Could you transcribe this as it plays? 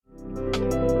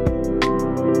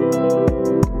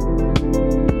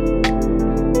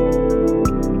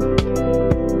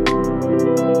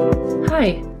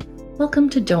Welcome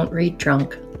to Don't Read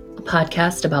Drunk, a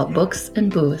podcast about books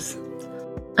and booze.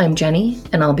 I'm Jenny,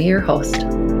 and I'll be your host.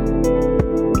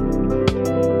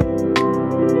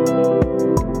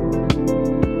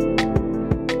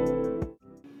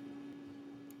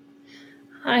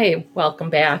 Hi,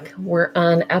 welcome back. We're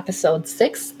on episode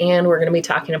 6, and we're going to be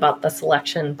talking about The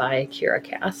Selection by Kiera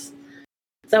Cass.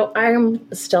 So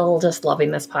I'm still just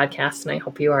loving this podcast, and I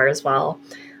hope you are as well.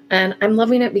 And I'm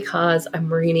loving it because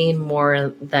I'm reading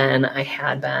more than I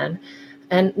had been.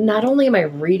 And not only am I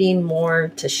reading more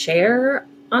to share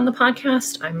on the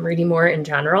podcast, I'm reading more in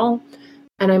general.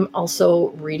 And I'm also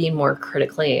reading more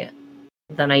critically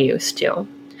than I used to.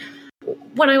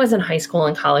 When I was in high school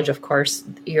and college, of course,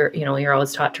 you're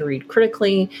always taught to read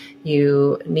critically.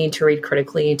 You need to read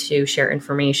critically to share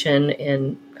information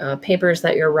in papers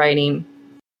that you're writing.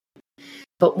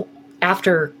 But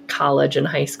after college and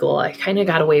high school, I kind of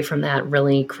got away from that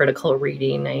really critical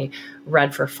reading. I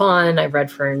read for fun, I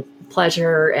read for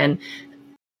pleasure, and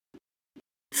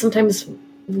sometimes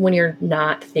when you're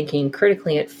not thinking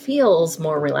critically, it feels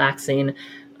more relaxing.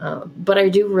 But I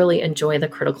do really enjoy the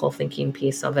critical thinking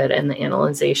piece of it and the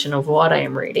analyzation of what I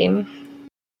am reading.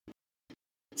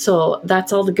 So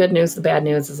that's all the good news. The bad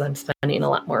news is I'm spending a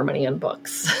lot more money on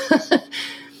books.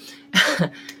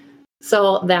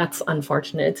 So that's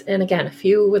unfortunate. And again, if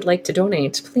you would like to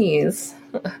donate, please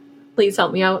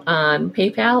help me out on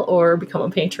PayPal or become a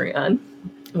Patreon,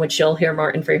 which you'll hear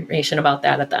more information about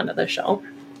that at the end of the show.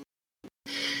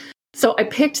 So I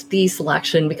picked The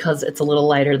Selection because it's a little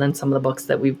lighter than some of the books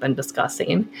that we've been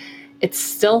discussing. It's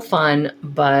still fun,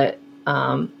 but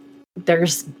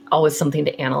there's always something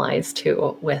to analyze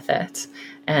too with it.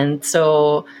 And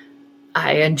so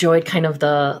I enjoyed kind of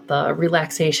the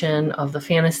relaxation of the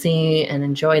fantasy and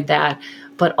enjoyed that,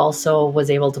 but also was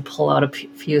able to pull out a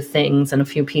few things and a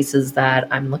few pieces that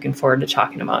I'm looking forward to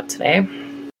talking about today.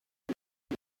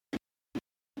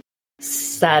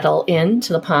 Settle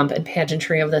into the pomp and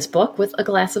pageantry of this book with a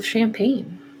glass of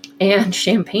champagne. And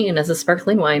champagne is a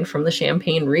sparkling wine from the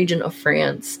Champagne region of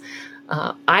France.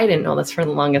 I didn't know this for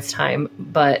the longest time,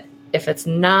 but if it's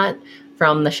not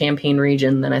from the Champagne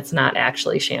region, then it's not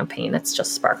actually champagne. It's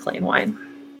just sparkling wine.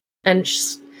 And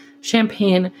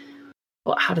champagne,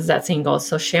 well, how does that saying go?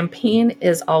 So champagne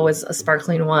is always a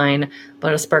sparkling wine,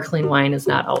 but a sparkling wine is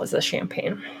not always a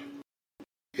champagne.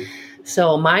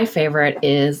 So my favorite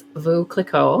is Veuve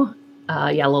Clicquot,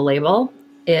 Yellow Label.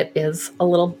 It is a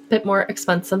little bit more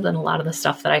expensive than a lot of the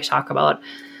stuff that I talk about,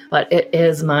 but it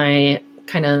is my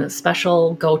kind of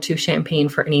special go-to champagne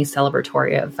for any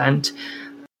celebratory event.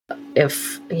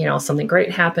 If, something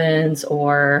great happens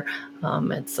or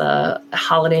it's a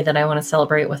holiday that I want to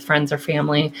celebrate with friends or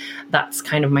family, that's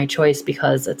kind of my choice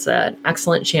because it's an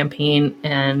excellent champagne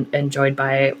and enjoyed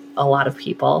by a lot of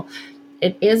people.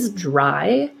 It is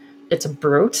dry. It's a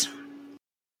brut.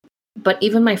 But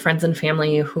even my friends and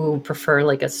family who prefer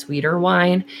like a sweeter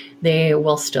wine, they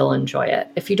will still enjoy it.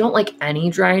 If you don't like any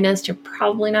dryness, you're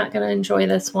probably not going to enjoy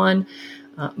this one.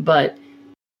 But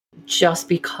just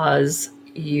because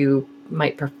you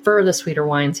might prefer the sweeter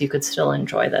wines, you could still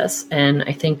enjoy this. And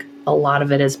I think a lot of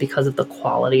it is because of the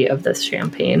quality of this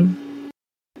champagne.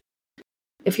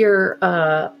 If you're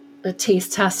a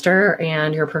taste tester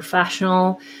and you're a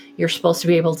professional, you're supposed to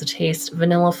be able to taste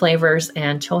vanilla flavors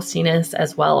and toastiness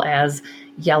as well as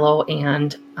yellow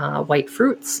and white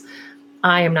fruits.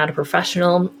 I am not a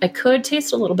professional. I could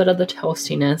taste a little bit of the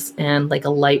toastiness and like a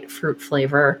light fruit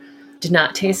flavor. Did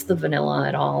not taste the vanilla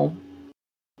at all.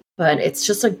 But it's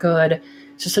just a good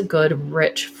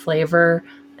rich flavor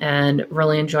and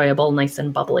really enjoyable, nice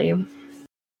and bubbly.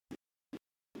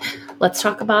 Let's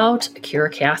talk about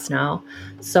Kiera Cass now.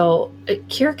 So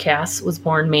Kiera Cass was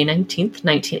born May 19th,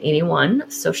 1981,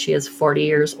 so she is 40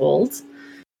 years old.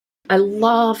 I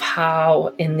love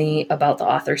how in the About the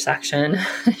Author section,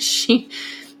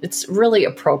 it's really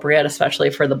appropriate,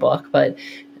 especially for the book, but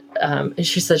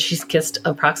she says she's kissed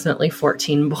approximately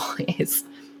 14 boys.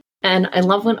 And I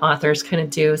love when authors kind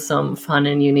of do some fun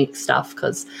and unique stuff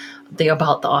because the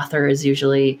About the Author is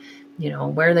usually,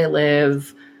 where they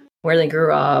live, where they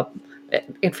grew up.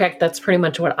 In fact, that's pretty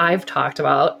much what I've talked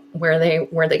about, where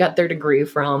they got their degree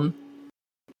from.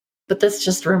 But this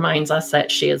just reminds us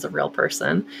that she is a real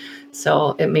person.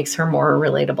 So it makes her more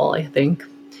relatable, I think.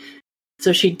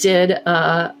 So she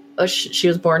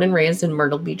was born and raised in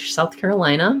Myrtle Beach, South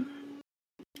Carolina.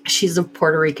 She's of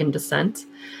Puerto Rican descent.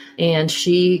 And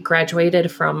she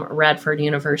graduated from Radford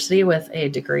University with a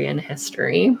degree in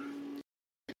history.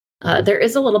 There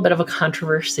is a little bit of a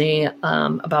controversy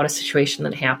about a situation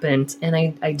that happened, and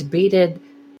I debated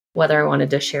whether I wanted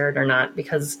to share it or not,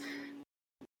 because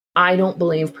I don't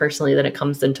believe personally that it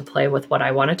comes into play with what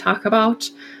I want to talk about,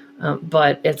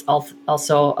 but it's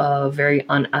also a very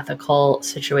unethical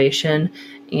situation.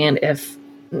 And if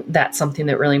that's something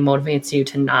that really motivates you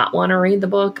to not want to read the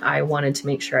book, I wanted to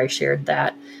make sure I shared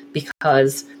that,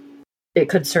 because it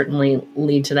could certainly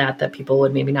lead to that people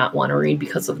would maybe not want to read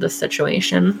because of this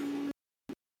situation.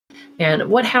 And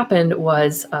what happened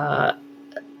was Kiera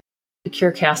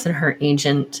Cass and her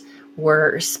agent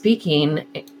were speaking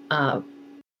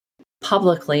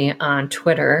publicly on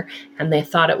Twitter, and they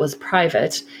thought it was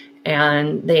private,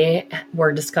 and they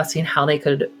were discussing how they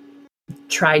could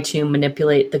try to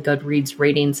manipulate the Goodreads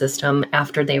rating system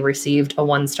after they received a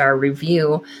 1-star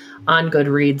review on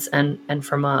Goodreads and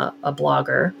from a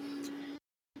blogger.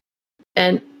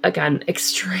 And again,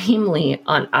 extremely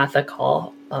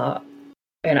unethical,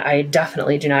 and I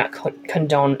definitely do not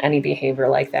condone any behavior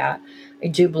like that. I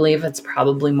do believe it's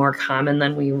probably more common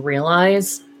than we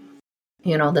realize.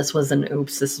 This was an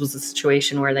oops. This was a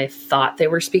situation where they thought they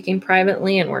were speaking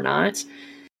privately and were not.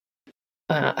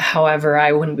 However,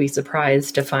 I wouldn't be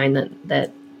surprised to find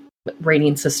that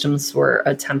rating systems were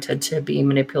attempted to be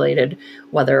manipulated,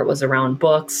 whether it was around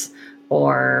books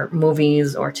or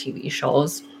movies or TV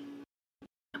shows.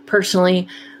 Personally,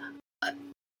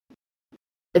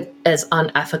 as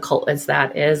unethical as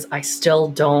that is, I still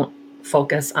don't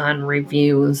focus on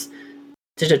reviews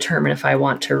to determine if I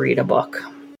want to read a book.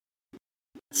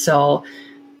 So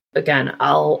again,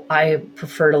 I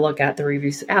prefer to look at the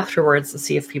reviews afterwards to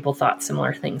see if people thought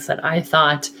similar things that I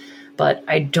thought, but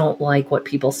I don't like what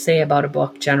people say about a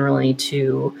book generally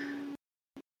to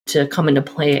come into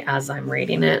play as I'm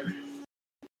reading it.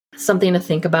 Something to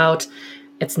think about.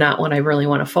 It's not what I really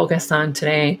want to focus on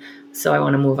today, so I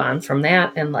want to move on from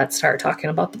that and let's start talking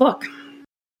about the book.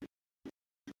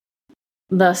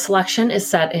 The selection is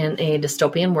set in a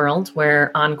dystopian world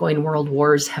where ongoing world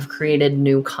wars have created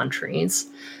new countries.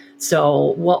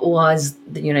 So what was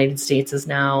the United States is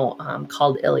now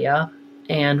called Ilya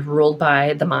and ruled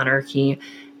by the monarchy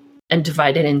and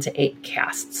divided into 8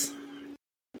 castes.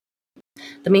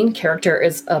 The main character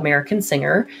is American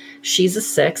Singer. She's a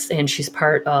 6 and she's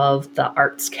part of the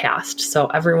arts caste. So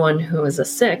everyone who is a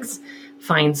 6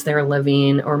 finds their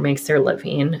living or makes their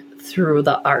living through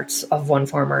the arts of one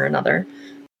form or another.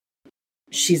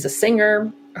 She's a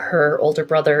singer. Her older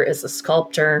brother is a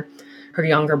sculptor. Her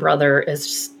younger brother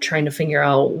is trying to figure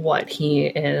out what he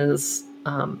is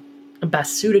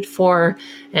best suited for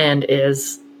and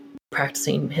is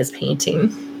practicing his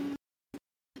painting.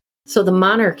 So the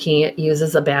monarchy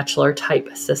uses a bachelor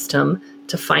type system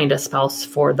to find a spouse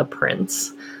for the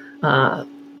prince. The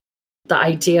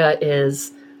idea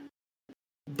is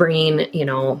drawing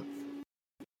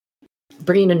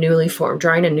a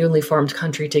newly formed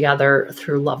country together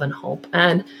through love and hope.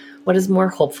 And what is more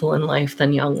hopeful in life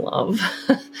than young love?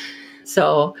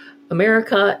 So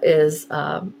America is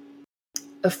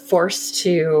forced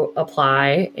to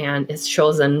apply and is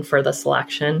chosen for the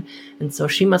selection. And so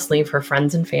she must leave her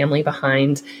friends and family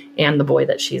behind and the boy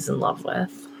that she's in love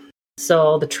with.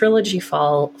 So the trilogy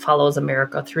follows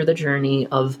America through the journey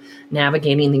of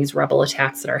navigating these rebel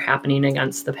attacks that are happening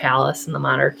against the palace and the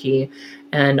monarchy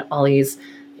and all these,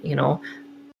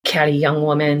 catty young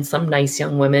women, some nice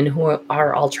young women who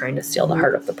are all trying to steal the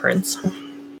heart of the prince.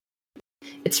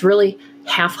 It's really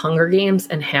half Hunger Games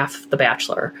and half The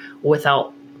Bachelor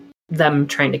without them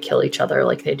trying to kill each other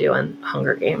like they do in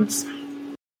Hunger Games.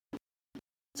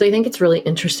 So I think it's really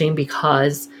interesting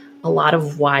because a lot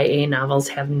of YA novels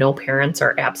have no parents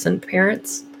or absent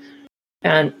parents.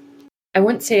 And I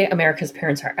wouldn't say America's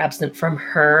parents are absent from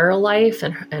her life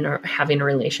and are having a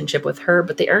relationship with her,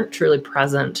 but they aren't truly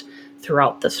present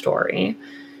throughout the story.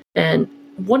 And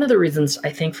one of the reasons I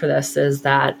think for this is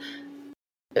that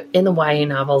in the YA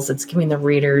novels, it's giving the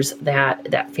readers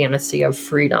that fantasy of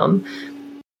freedom.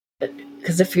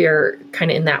 Because if you're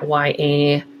kind of in that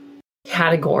YA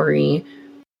category,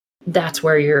 that's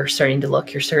where you're starting to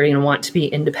look. You're starting to want to be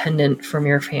independent from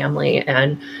your family.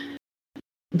 And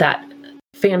that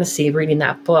fantasy, reading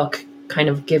that book, kind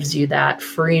of gives you that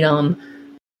freedom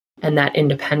and that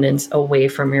independence away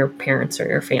from your parents or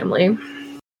your family.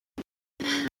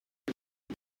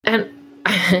 And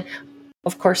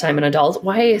of course, I'm an adult.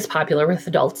 YA is popular with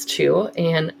adults too.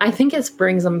 And I think it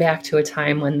brings them back to a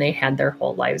time when they had their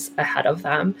whole lives ahead of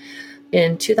them.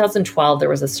 In 2012, there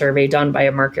was a survey done by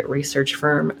a market research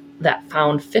firm that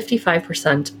found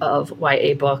 55% of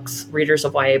YA books, readers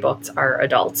of YA books, are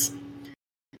adults.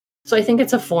 So I think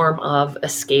it's a form of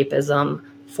escapism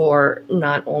for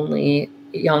not only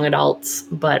young adults,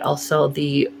 but also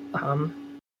the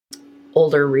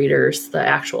older readers, the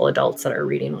actual adults that are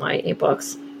reading YA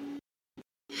books.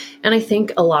 And I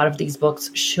think a lot of these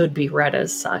books should be read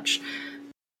as such.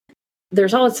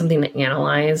 There's always something to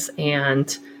analyze,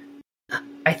 and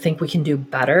I think we can do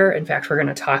better. In fact, we're going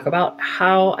to talk about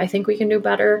how I think we can do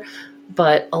better.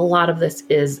 But a lot of this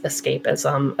is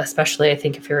escapism, especially I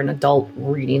think if you're an adult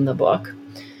reading the book.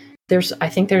 I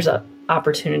think there's an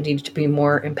opportunity to be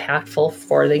more impactful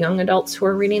for the young adults who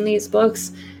are reading these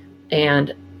books.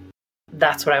 And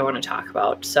that's what I want to talk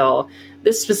about. So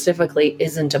this specifically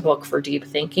isn't a book for deep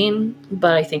thinking,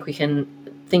 but I think we can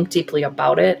think deeply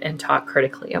about it and talk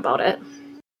critically about it.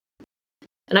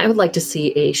 And I would like to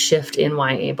see a shift in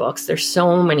YA books. There's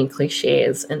so many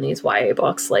cliches in these YA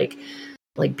books, like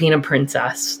being a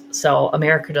princess. So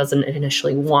America doesn't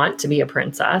initially want to be a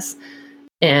princess.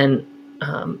 And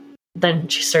then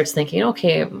she starts thinking,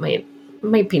 okay, it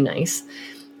might be nice.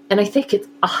 And I think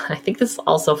this is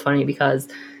also funny because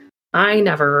I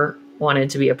never wanted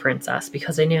to be a princess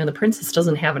because I knew the princess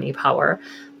doesn't have any power.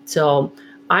 So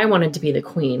I wanted to be the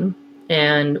queen.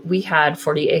 And we had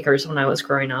 40 acres when I was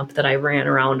growing up that I ran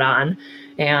around on.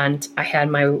 And I had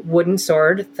my wooden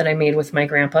sword that I made with my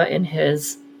grandpa in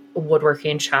his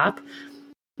woodworking shop.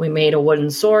 We made a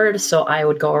wooden sword, so I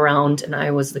would go around and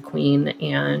I was the queen,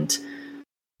 and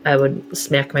I would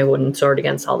smack my wooden sword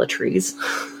against all the trees.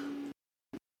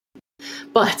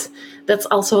 But that's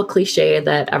also a cliche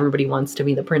that everybody wants to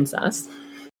be the princess.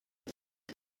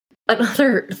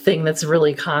 Another thing that's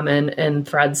really common and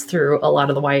threads through a lot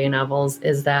of the YA novels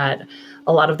is that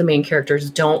a lot of the main characters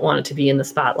don't want it to be in the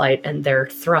spotlight, and they're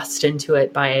thrust into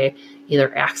it by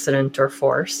either accident or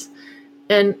force.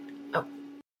 And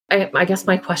I guess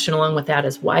my question along with that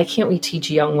is, why can't we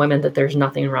teach young women that there's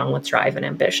nothing wrong with drive and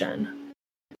ambition?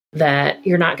 That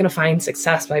you're not going to find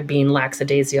success by being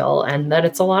lackadaisical, and that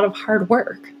it's a lot of hard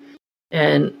work.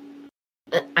 And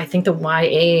I think the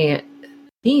YA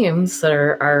themes that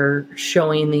are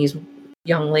showing these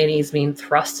young ladies being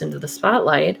thrust into the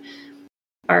spotlight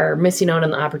are missing out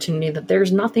on the opportunity that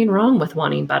there's nothing wrong with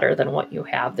wanting better than what you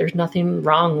have. There's nothing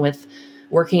wrong with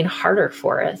working harder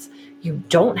for it. You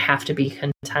don't have to be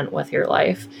content with your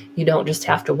life. You don't just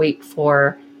have to wait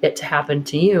for it to happen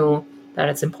to you, that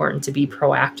it's important to be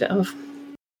proactive.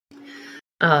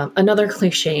 Another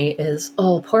cliche is,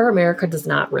 oh, poor America does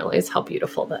not realize how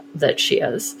beautiful that she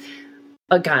is.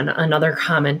 Again, another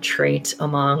common trait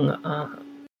among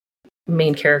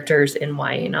main characters in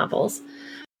YA novels.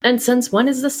 And since when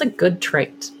is this a good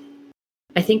trait?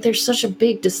 I think there's such a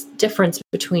big difference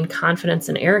between confidence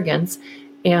and arrogance,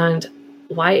 and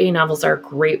YA novels are a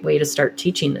great way to start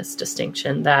teaching this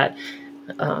distinction that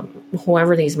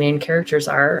whoever these main characters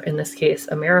are, in this case,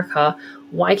 America,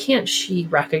 why can't she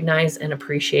recognize and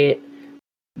appreciate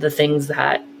the things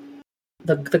that,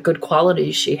 the good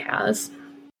qualities she has?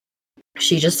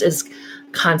 She just is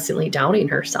constantly doubting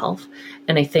herself.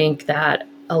 And I think that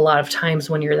a lot of times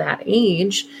when you're that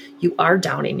age, you are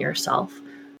doubting yourself.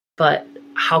 But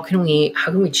how can we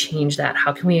change that?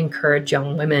 How can we encourage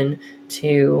young women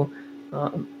to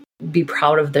be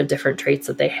proud of the different traits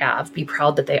that they have, be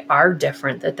proud that they are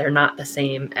different, that they're not the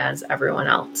same as everyone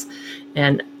else?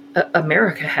 And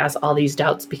America has all these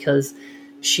doubts because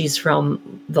she's from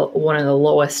one of the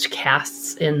lowest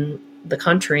castes in the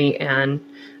country and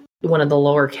one of the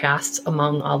lower castes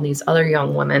among all these other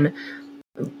young women.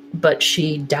 But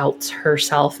she doubts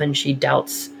herself and she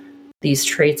doubts these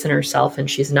traits in herself, and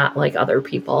she's not like other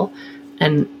people.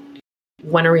 And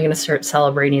when are we going to start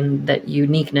celebrating that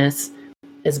uniqueness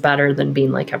is better than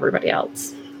being like everybody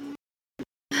else?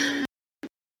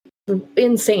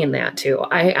 In saying that too,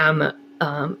 I am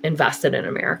invested in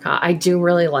America. I do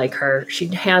really like her. She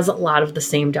has a lot of the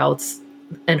same doubts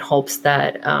and hopes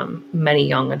that many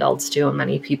young adults do and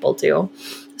many people do.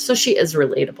 So she is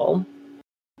relatable.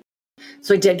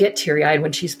 So I did get teary-eyed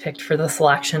when she's picked for the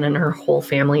selection and her whole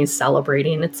family is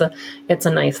celebrating. It's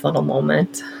a nice little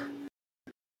moment.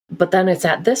 But then it's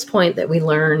at this point that we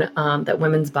learn that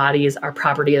women's bodies are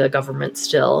property of the government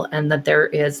still, and that there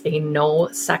is a no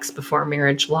sex before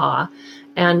marriage law,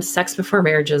 and sex before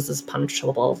marriages is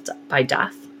punishable by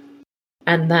death.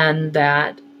 And then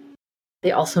that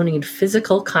they also need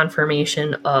physical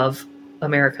confirmation of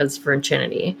America's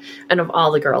virginity and of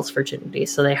all the girls' virginity.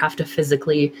 So they have to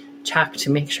physically check to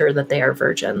make sure that they are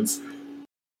virgins.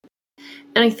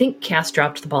 And I think Cass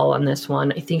dropped the ball on this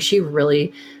one. I think she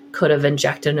really could have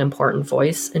injected an important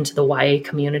voice into the YA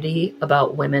community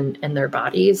about women and their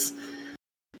bodies.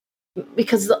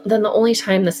 Because then the only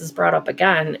time this is brought up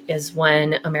again is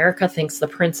when America thinks the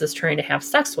prince is trying to have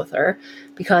sex with her,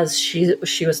 because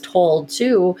she was told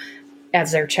too,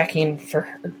 as they're checking for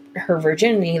her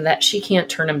virginity, that she can't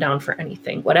turn him down for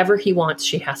anything. Whatever he wants,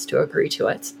 she has to agree to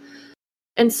it.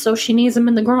 And so she knees him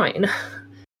in the groin.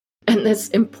 And this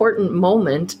important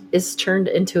moment is turned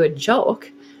into a joke.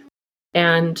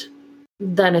 And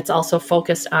then it's also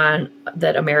focused on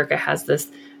that America has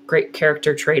this great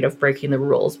character trait of breaking the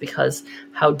rules, because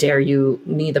how dare you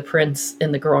knee the prince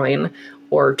in the groin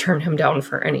or turn him down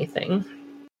for anything.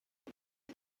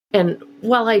 And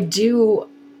while I do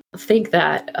think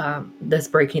that this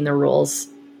breaking the rules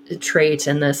trait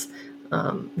and this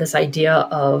idea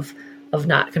of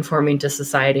not conforming to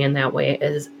society in that way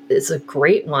is a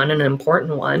great one and an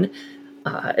important one.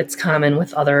 It's common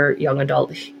with other young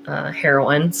adult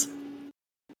heroines.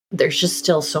 There's just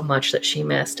still so much that she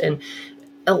missed, and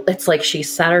it's like she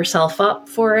set herself up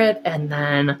for it and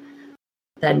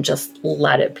then just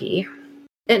let it be.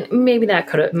 And maybe that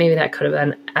could have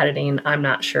been editing, I'm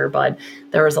not sure, but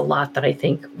there was a lot that I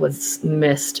think was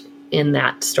missed in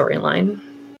that storyline.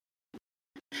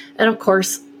 And of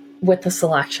course, with the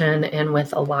selection and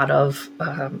with a lot of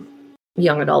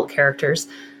young adult characters,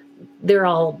 they're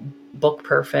all book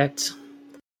perfect.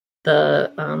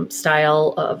 The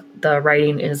style of the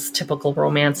writing is typical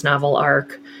romance novel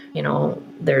arc.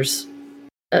 There's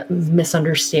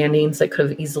misunderstandings that could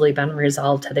have easily been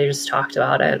resolved had they just talked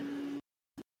about it.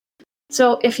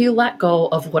 So if you let go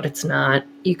of what it's not,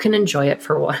 you can enjoy it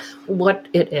for what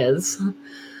it is.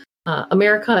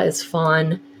 America is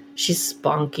fun. She's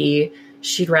spunky.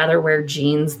 She'd rather wear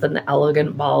jeans than the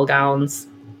elegant ball gowns.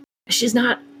 She's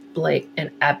not like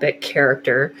an epic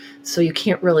character, so you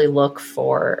can't really look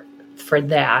for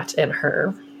that in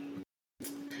her.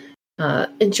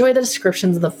 Enjoy the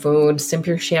descriptions of the food, sip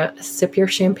your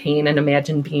champagne, and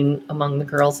imagine being among the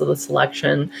girls of the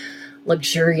selection.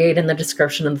 Luxuriate in the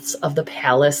description of the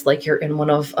palace like you're in one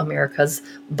of America's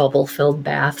bubble-filled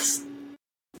baths.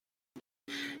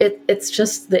 It's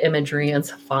just the imagery, and it's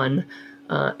fun.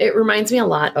 It reminds me a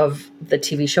lot of the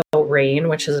TV show Reign,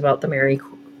 which is about Mary,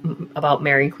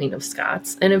 Queen of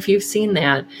Scots. And if you've seen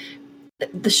that,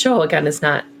 the show, again, is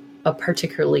not a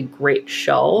particularly great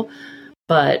show,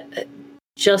 but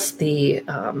just the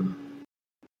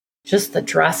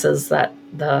dresses that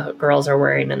the girls are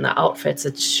wearing and the outfits,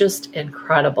 it's just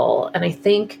incredible. And I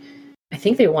think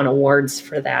they won awards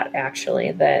for that,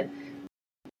 actually, that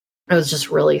it was just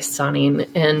really stunning.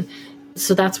 And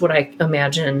so that's what I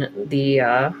imagine the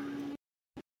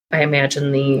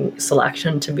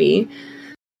selection to be.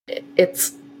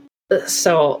 It's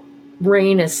so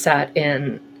Reign is set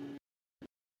in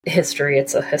history.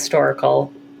 It's a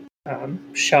historical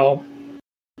show.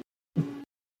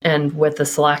 And with the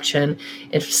selection,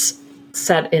 it's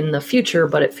set in the future,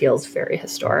 but it feels very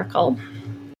historical.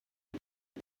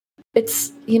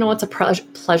 It's, it's a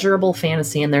pleasurable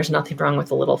fantasy, and there's nothing wrong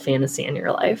with a little fantasy in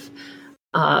your life.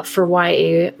 For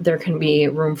YA, there can be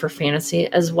room for fantasy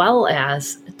as well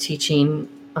as teaching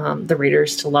the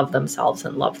readers to love themselves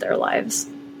and love their lives.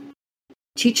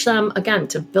 Teach them, again,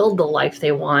 to build the life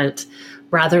they want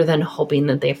rather than hoping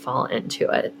that they fall into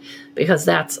it. Because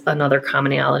that's another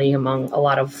commonality among a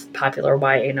lot of popular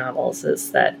YA novels,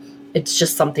 is that it's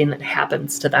just something that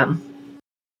happens to them.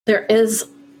 There is,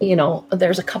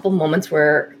 there's a couple moments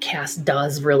where Cass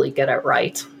does really get it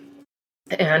right.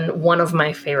 And one of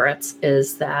my favorites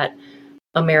is that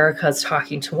America's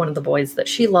talking to one of the boys that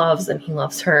she loves, and he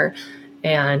loves her,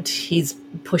 and he's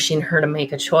pushing her to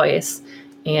make a choice.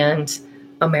 And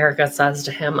America says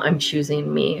to him, "I'm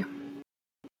choosing me."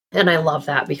 And I love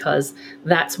that, because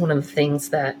that's one of the things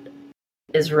that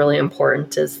is really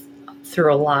important, is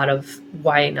through a lot of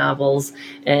YA novels,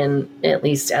 and at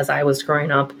least as I was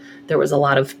growing up, there was a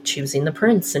lot of choosing the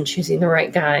prince and choosing the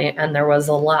right guy, and there was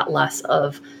a lot less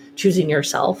of choosing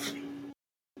yourself.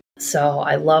 So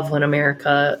I love when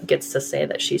America gets to say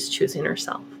that she's choosing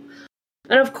herself.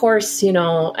 And of course,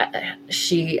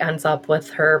 she ends up with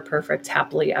her perfect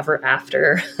happily ever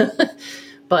after.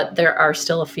 But there are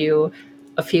still a few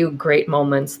great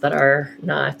moments that are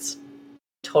not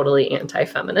totally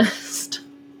anti-feminist.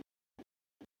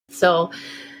 So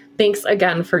thanks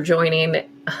again for joining.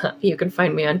 You can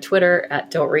find me on Twitter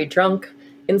at Don't Read Drunk,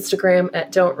 Instagram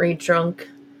at Don't Read Drunk,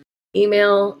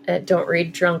 email at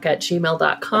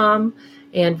don'treaddrunk@gmail.com,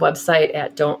 and website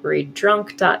at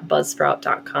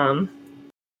don'treaddrunk.buzzsprout.com.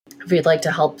 If you'd like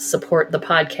to help support the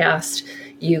podcast,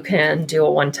 you can do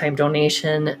a one-time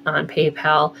donation on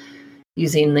PayPal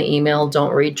using the email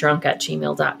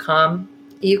don'treaddrunk@gmail.com.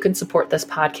 You can support this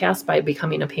podcast by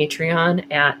becoming a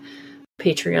Patreon at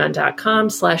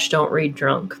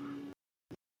patreon.com/don'treaddrunk.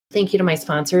 Thank you to my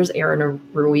sponsors, Aaron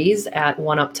Ruiz at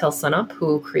One Up Till Sunup,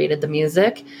 who created the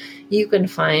music. You can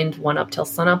find One Up Till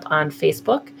Sunup on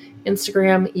Facebook,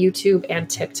 Instagram, YouTube, and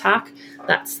TikTok.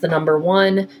 That's the number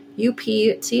 1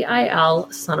 UPTIL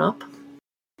Sunup.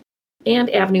 and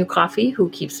Avenue Coffee, who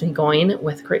keeps me going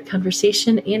with great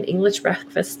conversation and English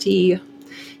breakfast tea.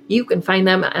 You can find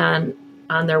them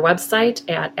on their website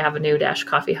at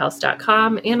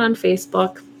avenue-coffeehouse.com and on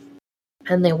Facebook.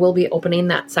 And they will be opening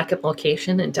that second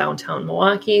location in downtown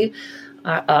Milwaukee,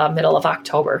 middle of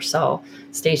October. So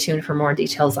stay tuned for more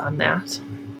details on that.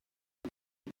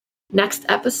 Next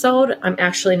episode, I'm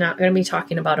actually not going to be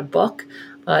talking about a book,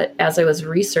 but as I was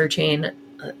researching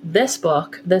this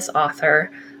book, this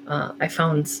author, I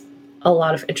found a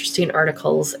lot of interesting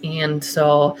articles, and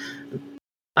so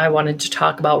I wanted to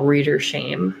talk about reader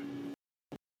shame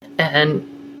and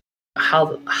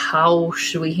how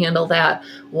should we handle that?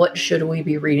 What should we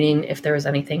be reading if there is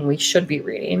anything we should be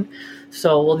reading?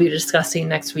 So we'll be discussing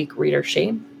next week reader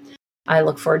shame. I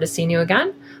look forward to seeing you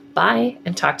again. Bye,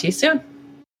 and talk to you soon.